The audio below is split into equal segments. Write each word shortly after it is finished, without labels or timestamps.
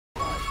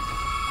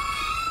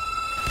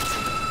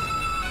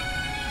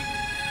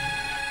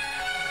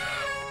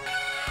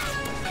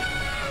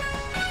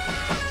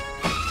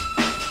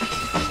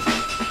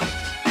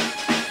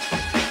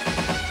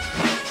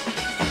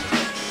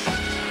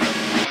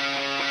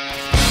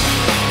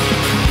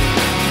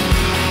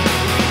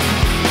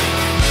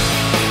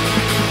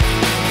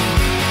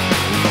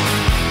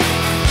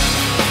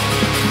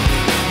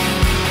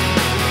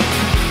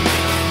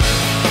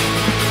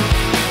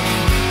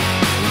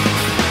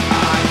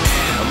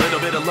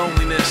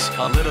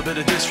A little bit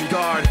of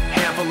disregard,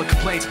 handful of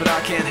complaints, but I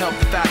can't help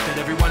the fact that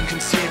everyone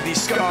can see these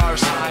scars.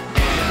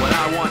 What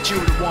I want you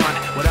to want,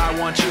 what I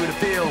want you to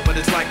feel, but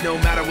it's like no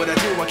matter what I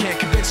do, I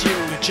can't convince you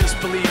to just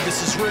believe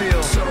this is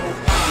real. So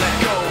let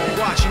go,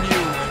 watching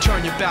you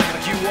turn your back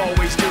like you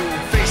always do.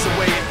 Face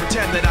away and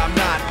pretend that I'm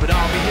not, but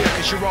I'll be here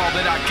cause you're all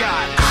that I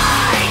got.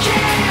 I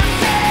can't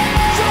feel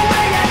the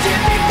way I did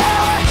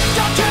before.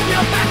 Don't turn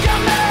your back on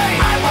me.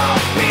 I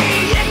won't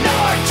be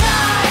ignored.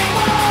 Time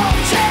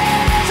won't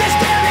change this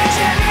damage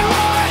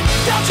anymore.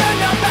 Don't turn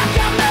your back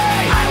on me.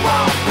 I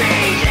won't be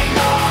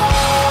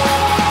ignored.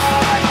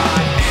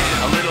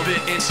 A little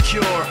bit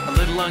insecure, a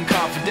little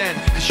unconfident,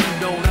 cause you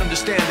don't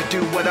understand to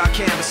do what I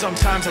can, but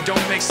sometimes I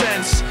don't make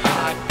sense.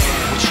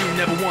 What you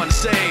never want to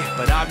say,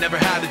 but I've never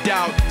had a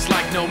doubt. It's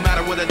like no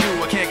matter what I do,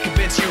 I can't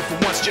convince you for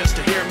once just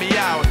to hear me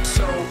out.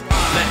 So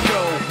let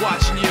go,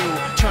 watching you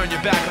turn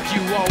your back like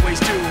you always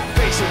do.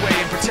 Face away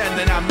and pretend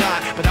that I'm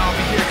not, but I'll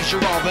be here cause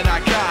you're all that I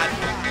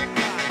got.